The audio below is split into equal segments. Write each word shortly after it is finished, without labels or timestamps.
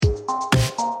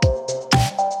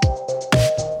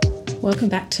Welcome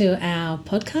back to our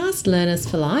podcast, Learners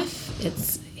for Life.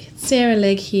 It's Sarah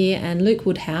Legg here and Luke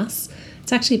Woodhouse.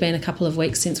 It's actually been a couple of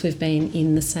weeks since we've been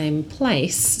in the same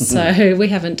place, so we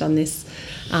haven't done this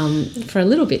for a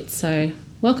little bit. So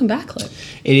welcome back, Luke.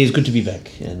 It is good to be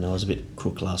back, and I was a bit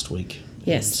crook last week.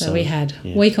 Yes, so we had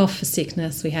a week off for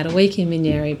sickness. We had a week in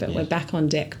Minyeri, but we're back on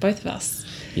deck, both of us.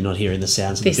 You're not hearing the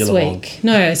sounds of this the billabong. Week.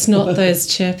 No, it's not those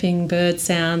chirping bird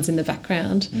sounds in the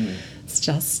background. It's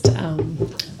just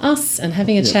us and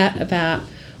having a chat about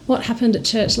what happened at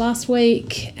church last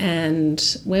week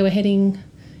and where we're heading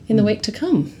in the week to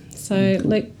come. So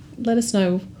let us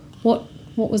know what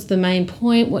was the main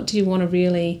point. What do you want to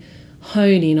really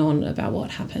hone in on about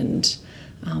what happened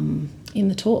in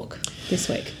the talk this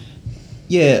week?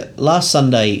 Yeah, last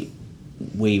Sunday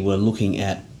we were looking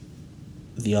at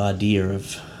the idea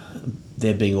of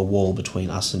there being a wall between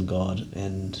us and God,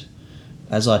 and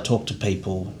as I talk to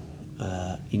people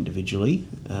individually,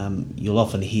 you'll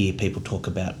often hear people talk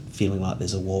about feeling like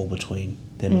there's a wall between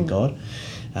them and God,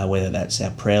 whether that's our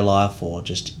prayer life or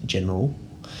just general.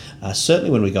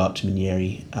 Certainly when we go up to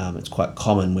Minyeri, it's quite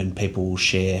common when people will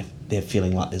share they're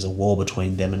feeling like there's a wall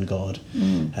between them and God,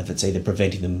 if it's either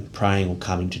preventing them praying or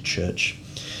coming to church.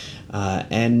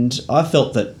 And I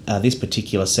felt that this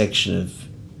particular section of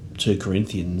 2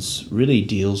 Corinthians really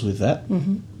deals with that,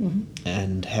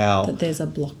 and how that there's a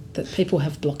block, that people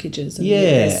have blockages, and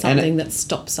there's something that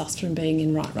stops us from being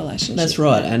in right relationship. That's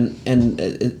right, and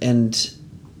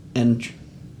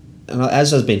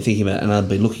as I've been thinking about, and I've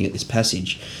been looking at this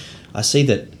passage, I see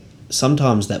that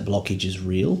sometimes that blockage is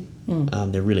real.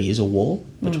 There really is a wall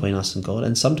between us and God,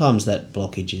 and sometimes that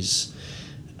blockage is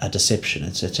a deception.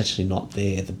 It's actually not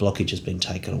there. The blockage has been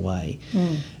taken away.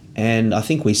 And I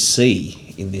think we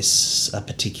see in this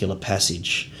particular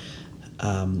passage,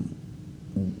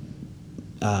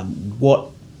 what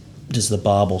does the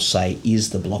Bible say is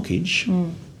the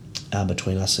blockage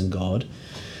between us and God,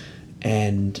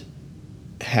 and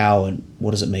how and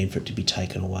what does it mean for it to be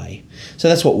taken away? So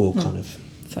that's what we'll kind of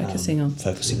focusing on.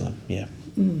 Yeah.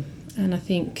 And I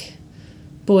think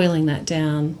boiling that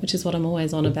down, which is what I'm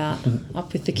always on about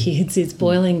up with the kids, is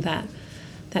boiling that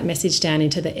message down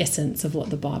into the essence of what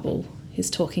the Bible is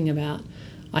talking about.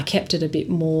 I kept it a bit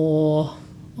more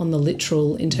on the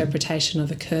literal interpretation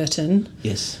of a curtain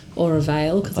or a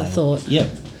veil, because I thought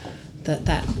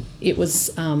that it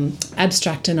was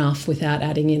abstract enough without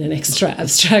adding in an extra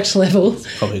abstract level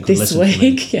this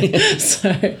week.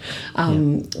 So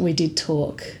we did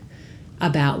talk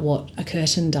about what a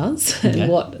curtain does and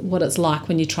what it's like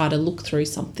when you try to look through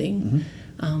something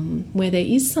where there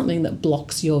is something that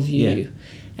blocks your view.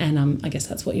 And I guess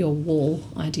that's what your wall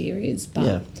idea is.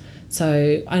 But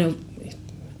so I know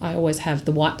I always have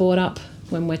the whiteboard up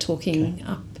when we're talking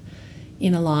up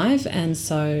in Alive, and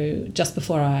so just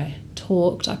before I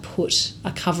talked, I put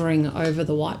a covering over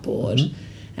the whiteboard,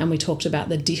 and we talked about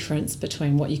the difference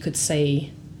between what you could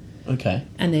see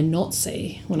and then not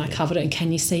see when I covered it, and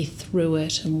can you see through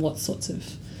it, and what sorts of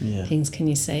things can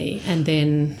you see, and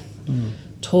then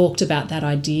talked about that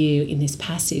idea in this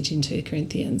passage in 2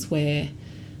 Corinthians where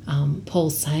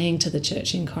Paul's saying to the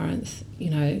church in Corinth,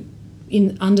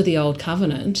 under the old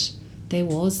covenant, there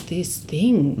was this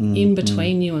thing in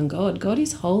between you and God. God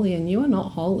is holy and you are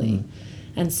not holy.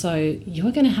 And so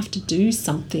you're going to have to do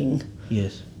something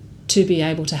to be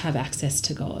able to have access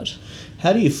to God.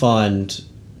 How do you find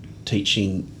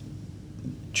teaching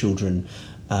children?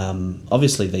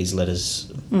 Obviously these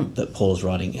letters that Paul is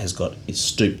writing is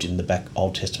stooped in the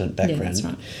Old Testament background. Yeah, that's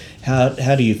right.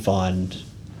 How do you find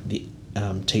the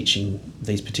teaching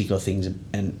these particular things,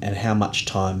 and how much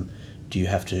time do you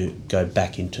have to go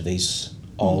back into these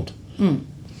old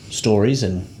stories,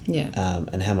 and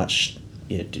how much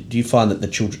do you find that the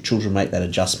children make that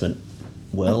adjustment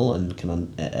well, and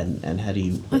can and how do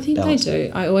you? I think they do.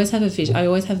 I always have I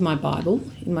always have my Bible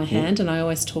in my hand, and I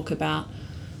always talk about,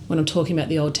 when I'm talking about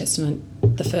the Old Testament,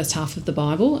 the first half of the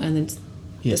Bible, and then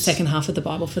the second half of the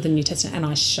Bible for the New Testament, and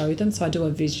I show them. So I do a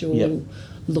visual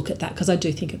look at that, because I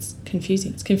do think it's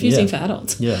confusing. It's confusing for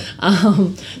adults.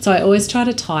 So I always try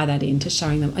to tie that into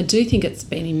showing them. I do think it's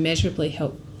been immeasurably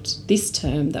helped this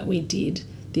term that we did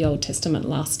the Old Testament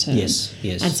last term. Yes.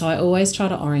 And so I always try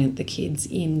to orient the kids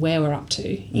in where we're up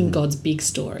to in God's big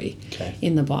story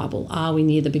in the Bible. Are we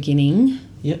near the beginning?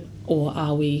 Or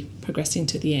are we progressing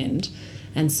to the end?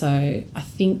 And so I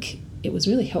think it was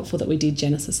really helpful that we did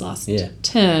Genesis last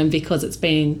term, because it's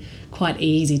been quite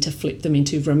easy to flip them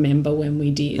into remember when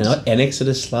we did. And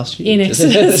Exodus last year. In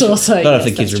Exodus also. I don't know if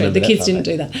the kids remember that. The kids didn't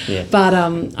do that. Yeah. But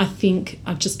I think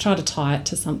I've just tried to tie it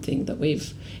to something that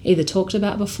we've either talked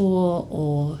about before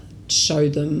or show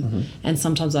them, and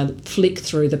sometimes I flick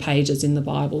through the pages in the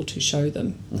Bible to show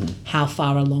them how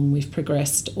far along we've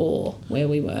progressed or where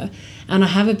we were. And I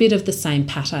have a bit of the same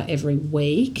patter every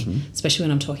week, especially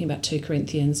when I'm talking about 2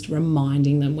 Corinthians,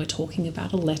 reminding them we're talking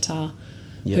about a letter.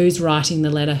 Yep. Who's writing the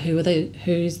letter?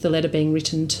 Who's the letter being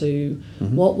written to?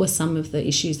 What were some of the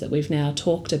issues that we've now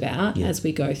talked about as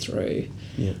we go through?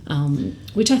 Yep.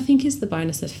 Which I think is the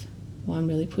bonus of why I'm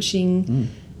really pushing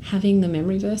having the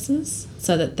memory verses,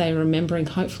 so that they're remembering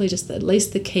hopefully just at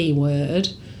least the key word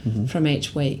from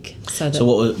each week. So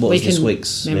what was this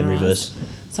week's memory verse?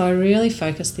 So I really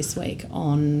focused this week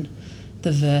on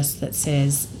the verse that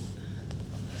says,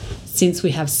 "Since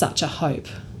we have such a hope,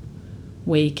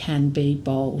 we can be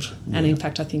bold." And in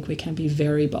fact, I think we can be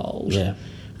very bold. Yeah.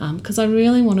 Because I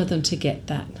really wanted them to get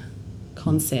that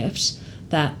concept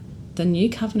that the new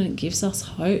covenant gives us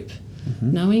hope.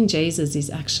 Knowing Jesus is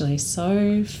actually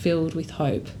so filled with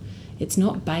hope. It's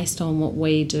not based on what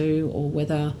we do or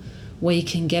whether we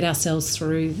can get ourselves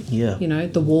through,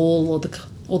 the wall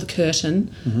or the curtain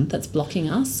that's blocking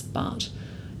us, but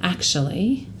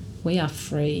actually we are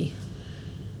free.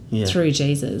 Through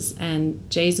Jesus, and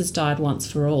Jesus died once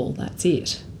for all. That's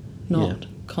it. Not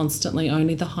constantly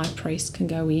only the high priest can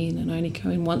go in and only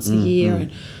go in once a year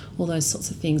and all those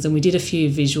sorts of things. And we did a few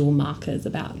visual markers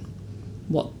about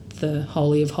what the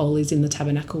Holy of Holies in the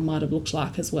tabernacle might have looked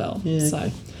like as well.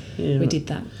 We did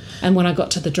that. And when I got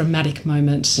to the dramatic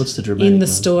moment in the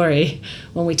story,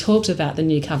 when we talked about the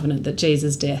new covenant that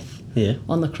Jesus' death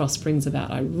on the cross brings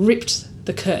about, I ripped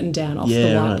the curtain down off the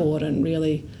whiteboard and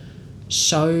really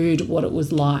showed what it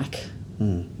was like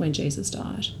when Jesus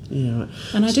died.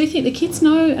 And I do think the kids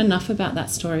know enough about that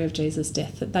story of Jesus'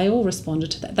 death that they all responded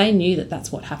to that. They knew that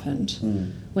that's what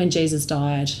happened. When Jesus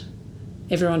died,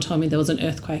 everyone told me there was an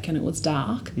earthquake and it was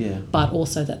dark, but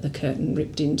also that the curtain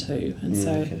ripped in too.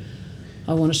 And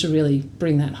I wanted to really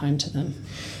bring that home to them.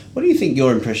 What do you think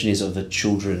your impression is of the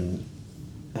children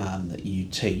that you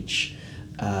teach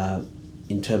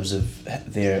in terms of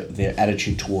their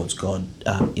attitude towards God,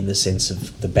 in the sense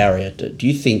of the barrier? Do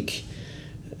you think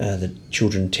the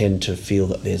children tend to feel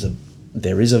that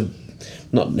there is a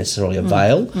not necessarily a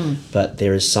veil, but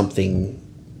there is something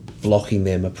blocking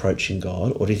them approaching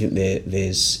God? Or do you think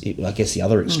there's, I guess the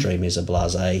other extreme is a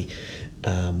blasé,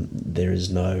 there's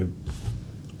nothing.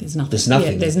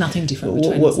 Yeah, there's nothing different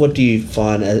between us. What do you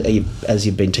find as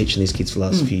you've been teaching these kids for the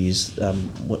last few years?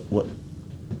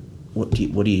 What do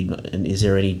you and is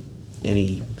there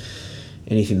anything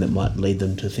that might lead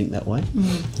them to think that way?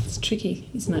 It's tricky,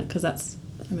 isn't it? Because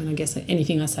I guess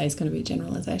anything I say is going to be a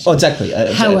generalisation. Oh, exactly.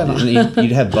 However,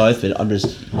 you'd have both, but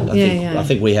I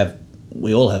think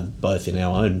we all have both in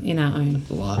our own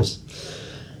lives.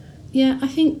 Yeah, I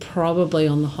think probably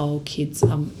on the whole, kids.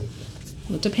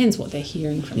 It depends what they're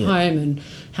hearing from home and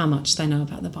how much they know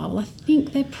about the Bible. I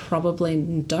think they probably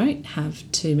don't have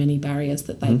too many barriers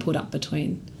that they put up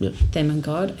between them and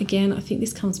God. Again, I think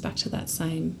this comes back to that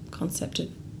same concept of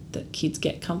that kids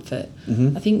get comfort.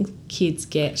 I think kids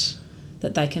get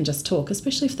that they can just talk,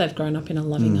 especially if they've grown up in a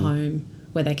loving home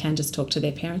where they can just talk to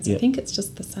their parents. I think it's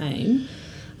just the same.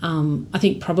 I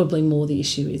think probably more the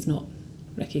issue is not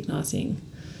recognising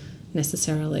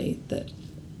necessarily that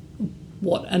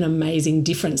what an amazing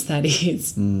difference that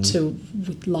is to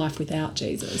life without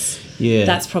Jesus. Yeah.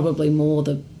 That's probably more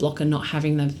the blocker, not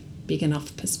having the big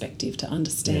enough perspective to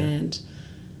understand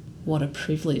what a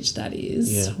privilege that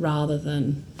is, rather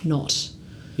than not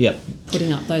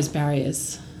putting up those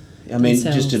barriers. I mean,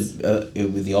 themselves. Just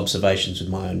with the observations with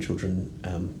my own children,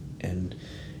 and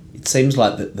it seems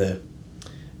like that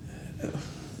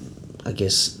I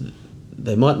guess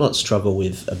they might not struggle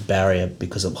with a barrier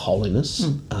because of holiness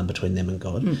between them and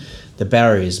God. The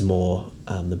barrier is more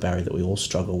the barrier that we all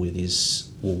struggle with is,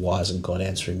 well, why isn't God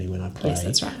answering me when I pray? Yes,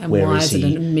 that's right. And why is it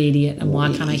an immediate, and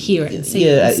why can't I hear it and see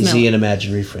it and smell is he an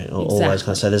imaginary friend? All those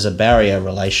kinds. So there's a barrier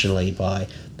relationally by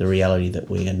the reality that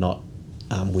we are not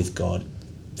with God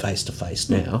face to face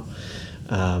now,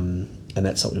 and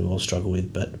that's something we all struggle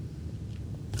with. But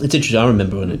it's interesting. I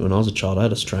remember when I was a child,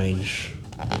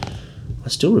 I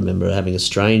still remember having a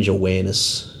strange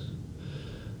awareness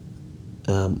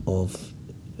of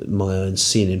my own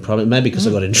sin, and probably maybe because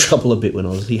I got in trouble a bit when I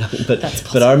was young.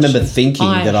 But I remember thinking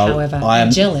that however, I am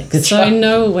angelic, so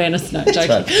no awareness. No, joking.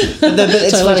 Right. But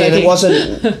it's totally funny. Joking. It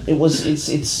wasn't. It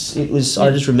was. It was.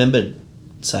 I just remembered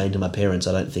saying to my parents,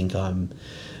 "I don't think I'm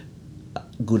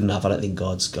good enough. I don't think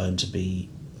God's going to be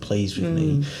pleased with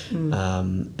me."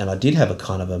 And I did have a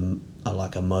kind of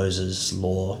a Moses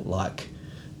law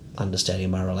understanding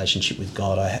of my relationship with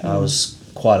God. I was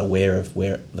quite aware of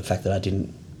the fact that I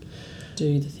didn't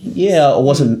do the things. Yeah, it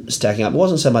wasn't stacking up. It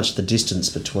wasn't so much the distance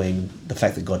between the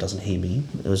fact that God doesn't hear me.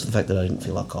 It was the fact that I didn't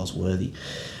feel like I was worthy.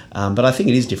 But I think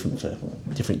it is different for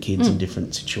different kids in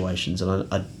different situations, and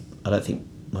I don't think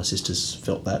my sisters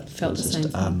felt that. Felt the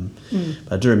same thing.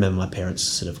 But I do remember my parents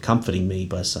sort of comforting me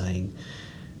by saying,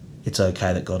 it's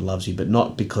okay that God loves you, but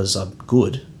not because I'm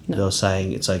good. No. They were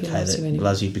saying it's okay that you He anyway.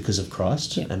 loves you because of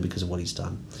Christ and because of what He's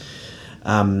done.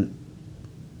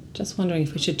 Just wondering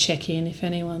if we should check in if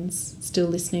anyone's still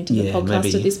listening to the Yeah, podcast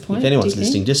maybe at this point. if anyone's do you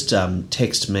think? listening, just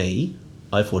text me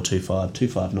 0425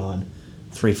 259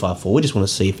 354. We just want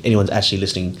to see if anyone's actually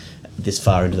listening this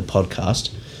far into the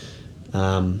podcast.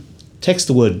 Text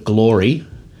the word glory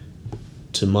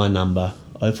to my number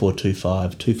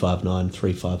 0425 259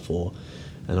 354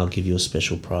 and I'll give you a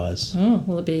special prize. Oh,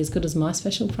 will it be as good as my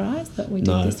special prize that we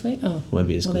did this week? Oh, won't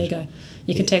be as well, good. There you go.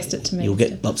 You can text it to me. You'll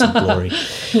get lots of glory.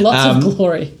 Lots of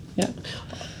glory. Yeah.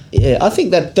 Yeah, I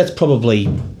think that's probably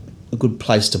a good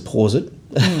place to pause it.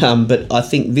 But I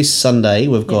think this Sunday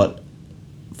we've got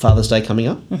Father's Day coming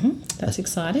up. That's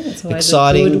exciting. It's always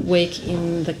Exciting. a good week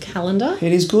in the calendar.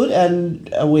 It is good,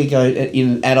 and we go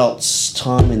in adults'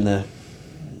 time in the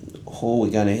hall.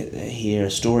 We're going to hear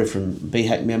a story from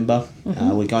BHAC member.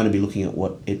 We're going to be looking at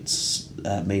what it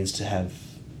means to have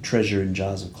treasure in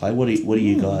jars of clay. What are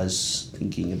you guys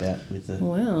thinking about with the?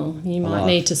 Well, you might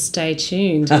need to stay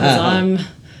tuned because I've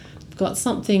got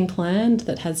something planned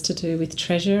that has to do with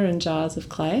treasure and jars of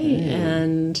clay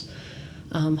and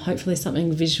hopefully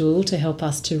something visual to help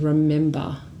us to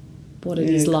remember what it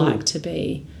is like to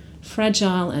be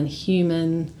fragile and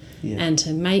human and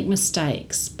to make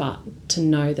mistakes, but to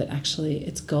know that actually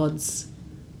it's God's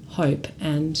hope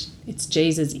and it's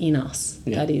Jesus in us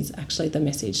that is actually the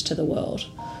message to the world.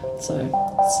 So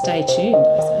stay tuned,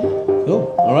 I say.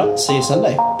 Cool. All right. See you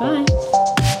Sunday. Bye.